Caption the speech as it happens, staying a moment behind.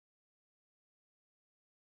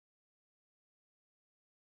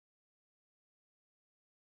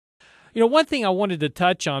One thing I wanted to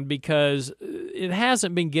touch on, because it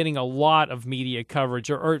hasn't been getting a lot of media coverage,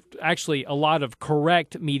 or actually a lot of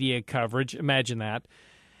correct media coverage, imagine that,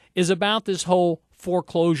 is about this whole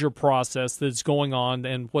foreclosure process that's going on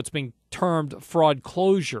and what's being termed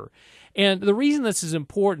fraudclosure. And the reason this is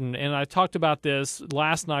important, and I talked about this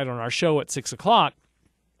last night on our show at 6 o'clock,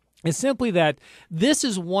 is simply that this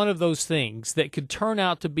is one of those things that could turn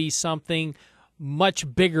out to be something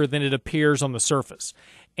much bigger than it appears on the surface,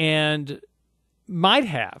 and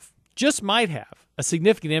just might have, a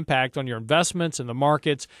significant impact on your investments and the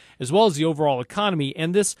markets, as well as the overall economy.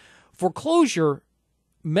 And this foreclosure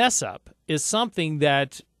mess up is something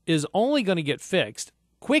that is only going to get fixed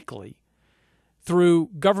quickly through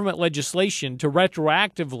government legislation to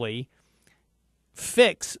retroactively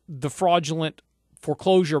fix the fraudulent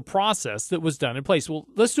foreclosure process that was done in place. Well,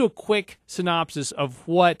 let's do a quick synopsis of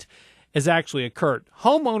what has actually occurred.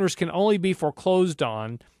 Homeowners can only be foreclosed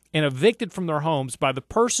on and evicted from their homes by the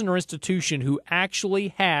person or institution who actually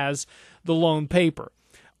has the loan paper.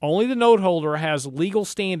 Only the note holder has legal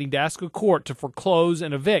standing to ask a court to foreclose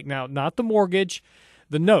and evict. Now, not the mortgage,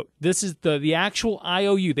 the note. This is the actual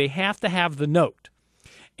IOU. They have to have the note.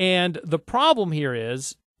 And the problem here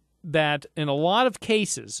is that in a lot of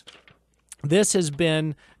cases, this has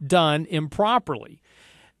been done improperly.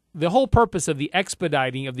 The whole purpose of the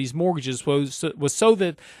expediting of these mortgages was so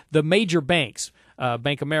that the major banks,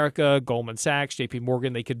 Bank of America, Goldman Sachs, JP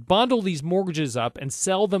Morgan, they could bundle these mortgages up and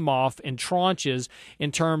sell them off in tranches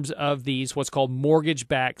in terms of these what's called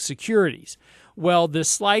mortgage-backed securities. Well, this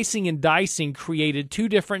slicing and dicing created two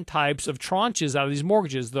different types of tranches out of these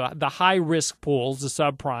mortgages: the high-risk pools, the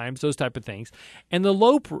subprimes, those type of things, and the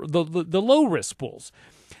low-risk pools.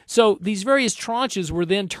 So these various tranches were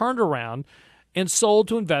then turned around and sold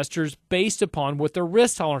to investors based upon what their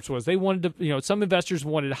risk tolerance was. They wanted to, some investors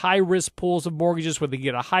wanted high-risk pools of mortgages where they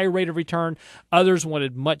get a high rate of return. Others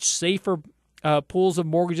wanted much safer pools of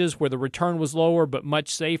mortgages where the return was lower but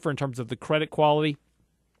much safer in terms of the credit quality.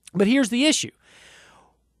 But here's the issue.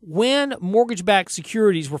 When mortgage-backed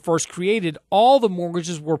securities were first created, all the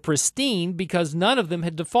mortgages were pristine because none of them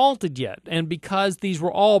had defaulted yet. And because these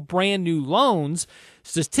were all brand new loans,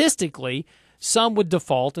 statistically, some would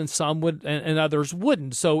default and some would, and others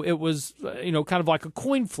wouldn't. So it was, kind of like a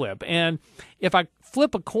coin flip. And if I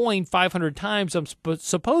flip a coin 500 times, I'm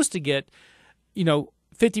supposed to get,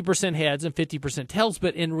 50% heads and 50% tails.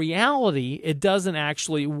 But in reality, it doesn't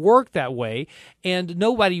actually work that way. And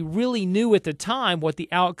nobody really knew at the time what the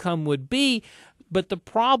outcome would be. But the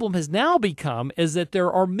problem has now become is that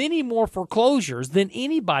there are many more foreclosures than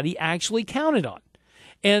anybody actually counted on.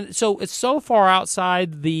 And so it's so far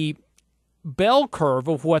outside the bell curve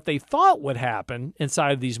of what they thought would happen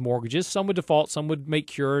inside of these mortgages. Some would default, some would make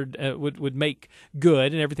cured, would make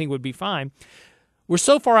good, and everything would be fine. We're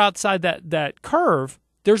so far outside that curve,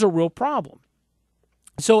 there's a real problem.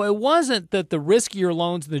 So it wasn't that the riskier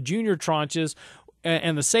loans in the junior tranches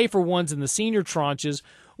and the safer ones in the senior tranches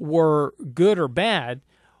were good or bad.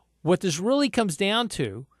 What this really comes down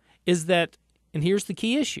to is that, and here's the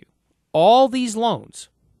key issue, all these loans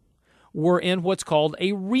were in what's called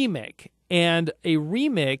a REMIC. And a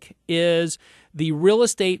REMIC is the real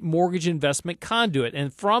estate mortgage investment conduit.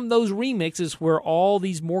 And from those REMICs is where all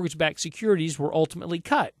these mortgage-backed securities were ultimately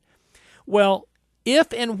cut. Well,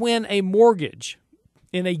 if and when a mortgage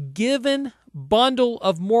in a given bundle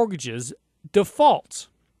of mortgages defaults,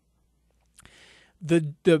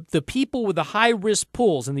 the people with the high-risk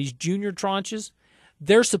pools in these junior tranches,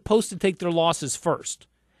 they're supposed to take their losses first.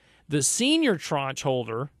 The senior tranche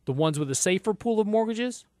holder, the ones with a safer pool of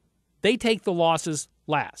mortgages, they take the losses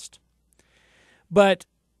last. But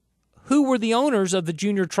who were the owners of the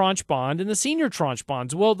junior tranche bond and the senior tranche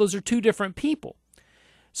bonds? Well, those are two different people.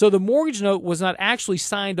 So the mortgage note was not actually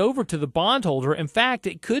signed over to the bondholder. In fact,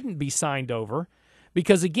 it couldn't be signed over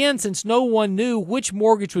because, again, since no one knew which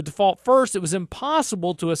mortgage would default first, it was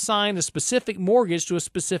impossible to assign a specific mortgage to a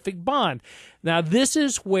specific bond. Now, this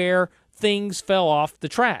is where things fell off the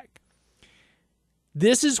track.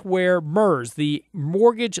 This is where MERS, the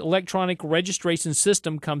Mortgage Electronic Registration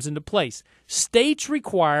System, comes into place. States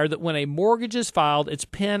require that when a mortgage is filed, it's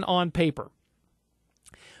pen on paper.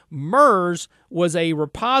 MERS was a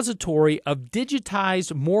repository of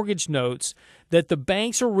digitized mortgage notes that the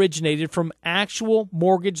banks originated from actual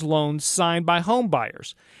mortgage loans signed by home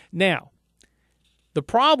buyers. Now, the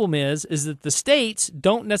problem is that the states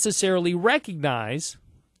don't necessarily recognize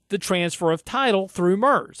the transfer of title through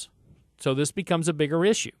MERS. So this becomes a bigger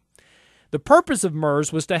issue. The purpose of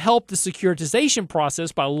MERS was to help the securitization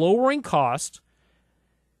process by lowering costs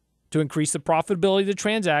to increase the profitability of the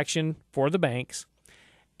transaction for the banks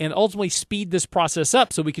and ultimately speed this process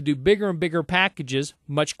up so we could do bigger and bigger packages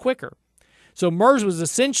much quicker. So MERS was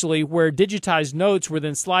essentially where digitized notes were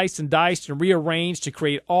then sliced and diced and rearranged to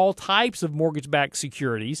create all types of mortgage-backed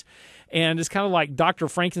securities. And it's kind of like Dr.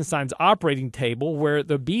 Frankenstein's operating table where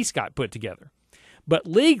the beast got put together. But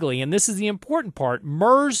legally, and this is the important part,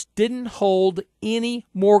 MERS didn't hold any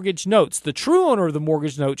mortgage notes. The true owner of the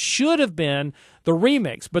mortgage notes should have been the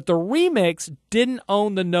remix, but the remix didn't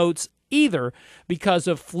own the notes either because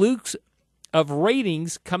of flukes of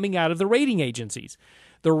ratings coming out of the rating agencies.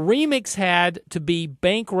 The remix had to be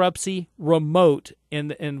bankruptcy remote,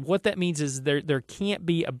 and what that means is there can't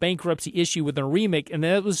be a bankruptcy issue with a remix, and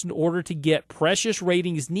that was in order to get precious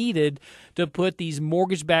ratings needed to put these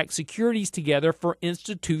mortgage-backed securities together for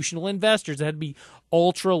institutional investors. It had to be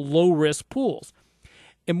ultra low-risk pools.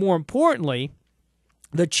 And more importantly,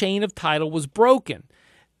 the chain of title was broken.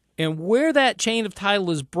 And where that chain of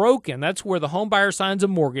title is broken, that's where the home buyer signs a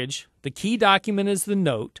mortgage. The key document is the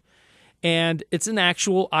note, and it's an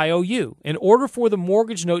actual IOU. In order for the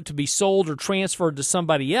mortgage note to be sold or transferred to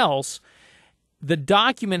somebody else, the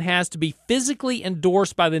document has to be physically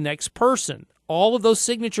endorsed by the next person. All of those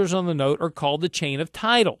signatures on the note are called the chain of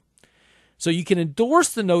title. So you can endorse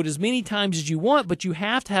the note as many times as you want, but you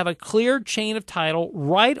have to have a clear chain of title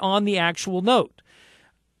right on the actual note.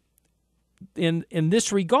 In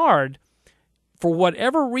this regard, for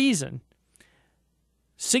whatever reason,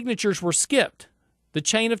 signatures were skipped. The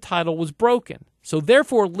chain of title was broken. So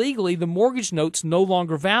therefore, legally, the mortgage note's no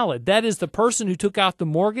longer valid. That is, the person who took out the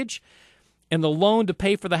mortgage and the loan to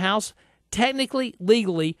pay for the house, technically,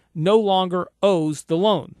 legally, no longer owes the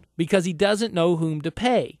loan because he doesn't know whom to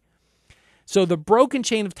pay. So the broken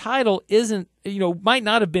chain of title might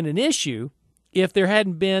not have been an issue if there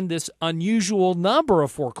hadn't been this unusual number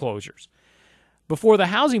of foreclosures. Before the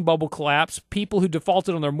housing bubble collapsed, people who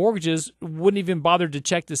defaulted on their mortgages wouldn't even bother to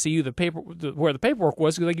check to see where the paperwork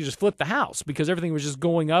was because they could just flip the house because everything was just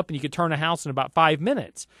going up and you could turn a house in about 5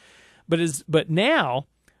 minutes. But now,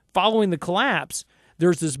 following the collapse,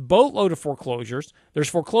 there's this boatload of foreclosures. There's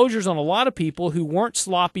foreclosures on a lot of people who weren't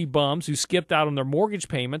sloppy bums who skipped out on their mortgage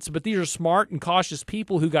payments, but these are smart and cautious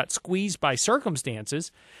people who got squeezed by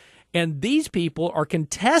circumstances. And these people are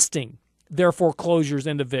contesting their foreclosures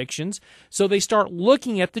and evictions, so they start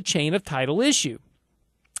looking at the chain of title issue.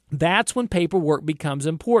 That's when paperwork becomes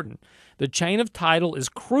important. The chain of title is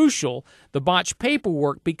crucial. The botched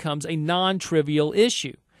paperwork becomes a non-trivial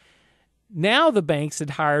issue. Now the banks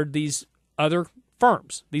had hired these other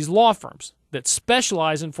firms, these law firms that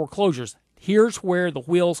specialize in foreclosures. Here's where the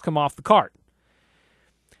wheels come off the cart.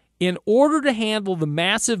 In order to handle the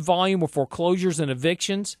massive volume of foreclosures and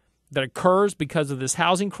evictions that occurs because of this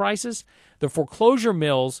housing crisis, the foreclosure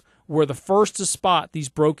mills were the first to spot these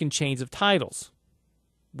broken chains of titles.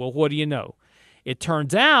 Well, what do you know? It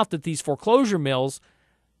turns out that these foreclosure mills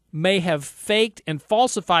may have faked and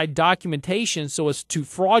falsified documentation so as to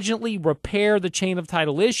fraudulently repair the chain of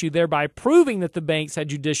title issue, thereby proving that the banks had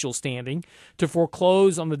judicial standing to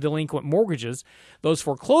foreclose on the delinquent mortgages. Those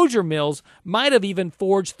foreclosure mills might have even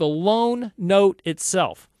forged the loan note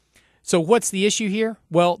itself. So what's the issue here?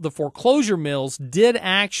 Well, the foreclosure mills did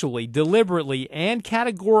actually deliberately and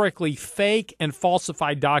categorically fake and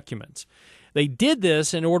falsify documents. They did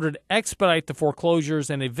this in order to expedite the foreclosures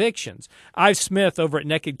and evictions. Ive Smith over at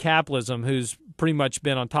Naked Capitalism, who's pretty much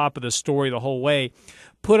been on top of this story the whole way,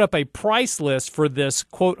 put up a price list for this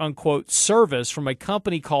quote-unquote service from a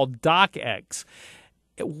company called DocX.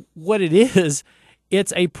 What it is,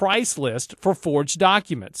 it's a price list for forged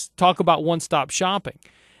documents. Talk about one-stop shopping.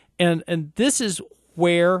 And this is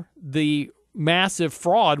where the massive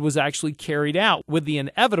fraud was actually carried out, with the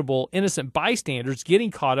inevitable innocent bystanders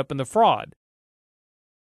getting caught up in the fraud.